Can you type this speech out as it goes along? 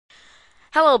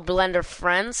Hello Blender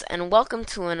friends and welcome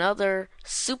to another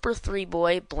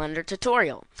Super3boy Blender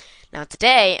tutorial. Now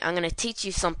today I'm going to teach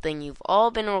you something you've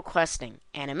all been requesting,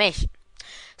 animation.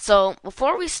 So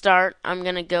before we start I'm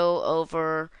going to go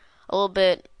over a little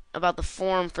bit about the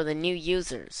form for the new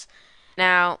users.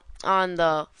 Now on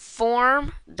the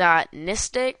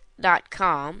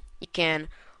form.nistic.com you can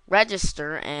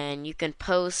register and you can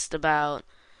post about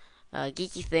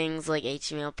geeky things like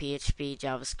HTML, PHP,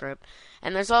 JavaScript.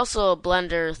 And there's also a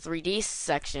Blender 3D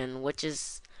section, which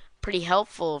is pretty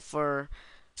helpful for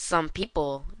some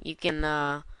people. You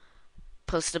can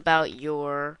post about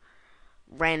your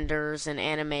renders and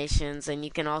animations, and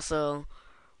you can also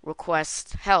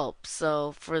request help.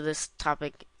 So for this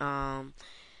topic,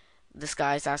 this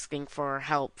guy's asking for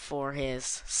help for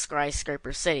his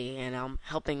skyscraper city, and I'm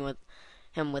helping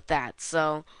him with that.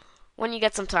 So when you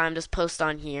get some time, just post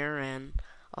on here and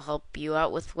I'll help you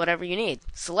out with whatever you need.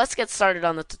 So let's get started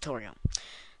on the tutorial.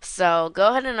 So go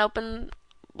ahead and open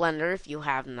Blender if you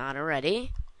have not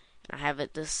already. I have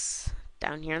it this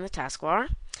down here in the taskbar.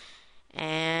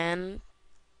 And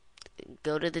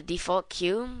go to the default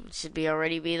queue. It should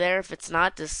already be there. If it's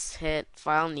not, just hit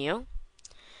File New.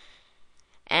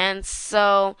 And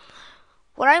so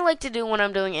what I like to do when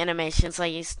I'm doing animations,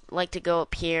 I like to go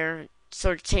up here,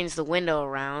 sort of change the window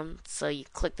around. So you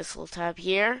click this little tab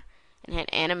here and hit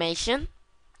animation,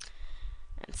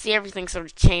 and see everything sort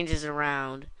of changes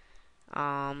around.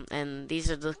 And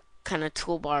these are the kind of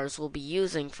toolbars we'll be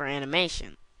using for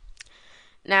animation.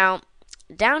 Now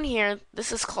down here,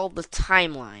 this is called the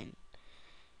timeline.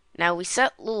 Now we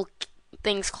set little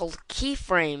things called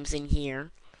keyframes in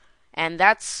here, and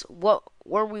that's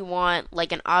where we want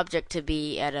like an object to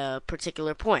be at a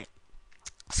particular point.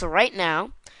 So right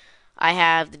now I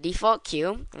have the default queue.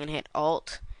 I'm going to hit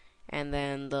Alt and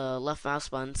then the left mouse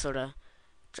button, sort of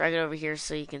drag it over here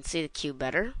so you can see the queue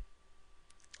better.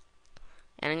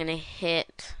 And I'm going to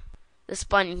hit this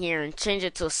button here and change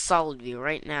it to a solid view.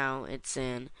 Right now it's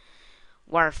in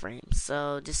wireframe,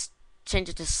 so just change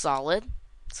it to solid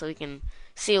so we can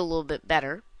see a little bit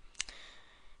better.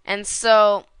 And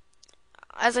so,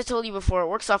 as I told you before, it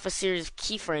works off a series of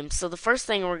keyframes. So the first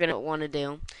thing we're going to want to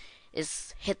do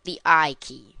is hit the I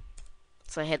key.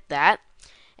 So I hit that,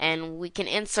 and we can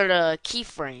insert a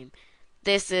keyframe.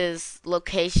 This is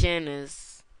location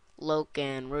is loc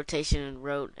and rotation and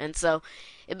rot. And so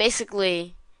it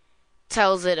basically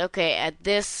tells it, okay, at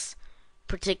this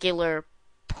particular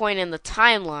point in the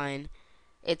timeline,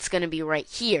 it's going to be right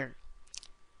here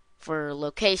for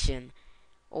location.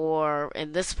 Or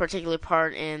in this particular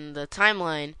part in the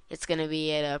timeline, it's going to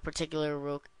be at a particular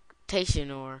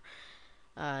rotation, or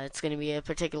it's going to be a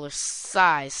particular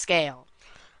size, scale.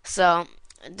 So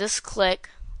just click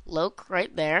loc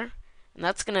right there, and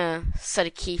that's going to set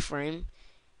a keyframe.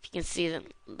 If you can see that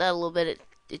a little bit,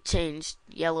 it changed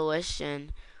yellowish,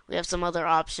 and we have some other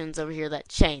options over here that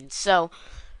change. So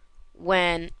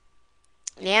when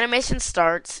the animation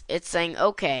starts, it's saying,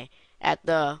 okay, at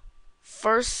the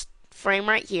first frame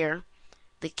right here,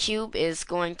 the cube is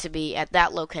going to be at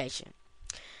that location.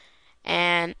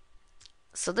 And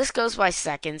so this goes by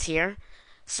seconds here.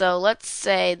 So let's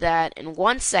say that in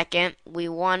 1 second we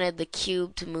wanted the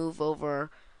cube to move over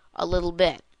a little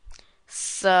bit.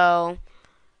 So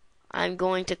I'm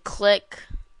going to click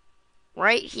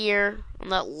right here on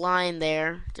that line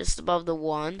there, just above the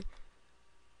 1,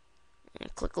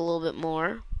 and click a little bit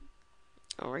more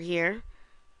over here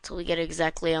until we get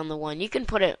exactly on the 1. You can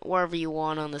put it wherever you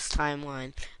want on this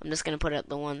timeline. I'm just going to put it at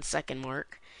the 1 second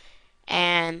mark.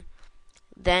 And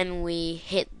then we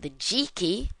hit the G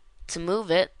key to move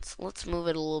it. So let's move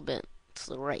it a little bit to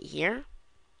the right here.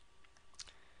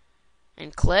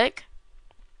 And click.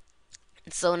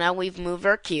 And so now we've moved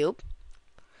our cube.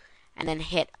 And then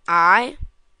hit I,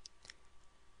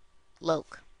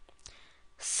 loc.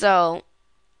 So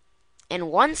in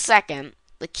 1 second,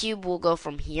 the cube will go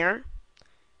from here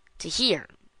to here.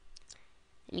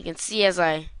 And you can see as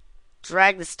I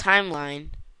drag this timeline,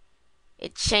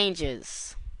 it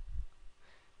changes.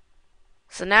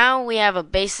 So now we have a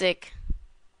basic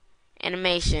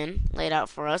animation laid out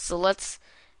for us. So let's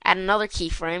add another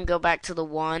keyframe, go back to the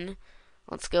 1.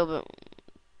 Let's go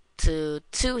to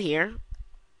 2 here.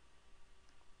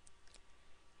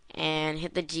 And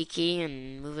hit the G key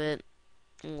and move it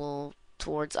a little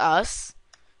towards us.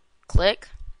 Click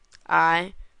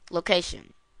I,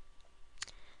 location.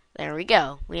 There we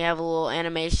go. We have a little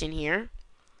animation here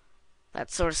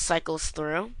that sort of cycles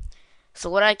through. So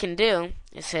what I can do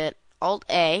is hit Alt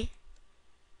A,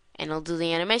 and it'll do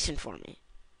the animation for me.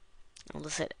 I'll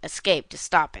just hit Escape to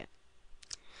stop it.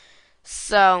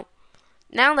 So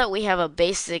Now that we have a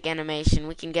basic animation,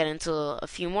 we can get into a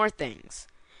few more things.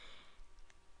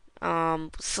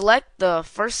 Select the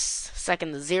first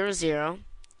second, the 0, 0,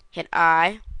 hit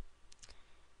I,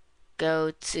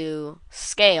 go to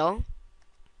scale,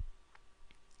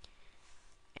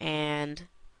 and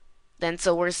then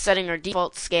so we're setting our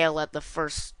default scale at the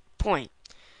first point.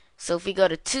 So if we go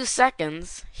to 2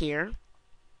 seconds here,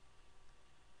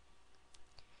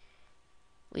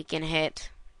 we can hit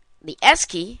the S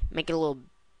key, make it a little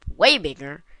way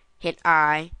bigger, hit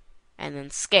I, and then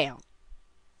scale.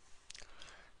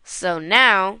 So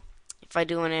now, if I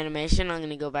do an animation, I'm going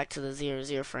to go back to the 0,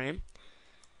 0 frame.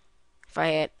 If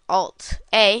I hit Alt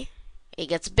A, it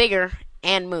gets bigger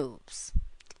and moves.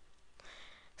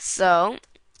 So,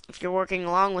 if you're working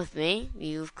along with me,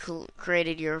 you've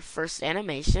created your first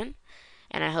animation,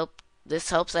 and I hope this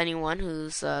helps anyone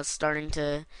who's starting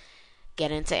to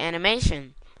get into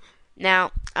animation.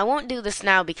 Now, I won't do this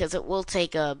now because it will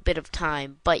take a bit of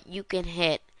time, but you can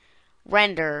hit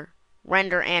render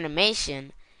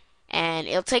animation, and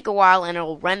it'll take a while, and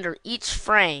it'll render each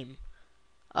frame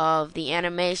of the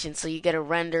animation so you get a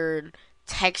rendered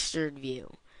textured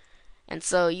view. And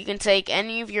so you can take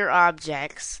any of your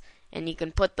objects and you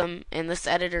can put them in this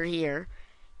editor here,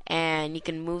 and you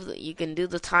can do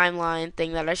the timeline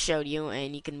thing that I showed you,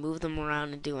 and you can move them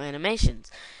around and do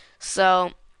animations.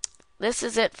 So this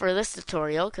is it for this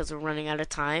tutorial because we're running out of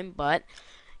time, but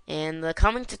in the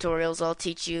coming tutorials I'll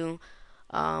teach you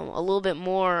a little bit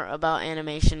more about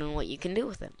animation and what you can do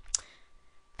with it.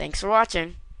 Thanks for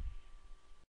watching.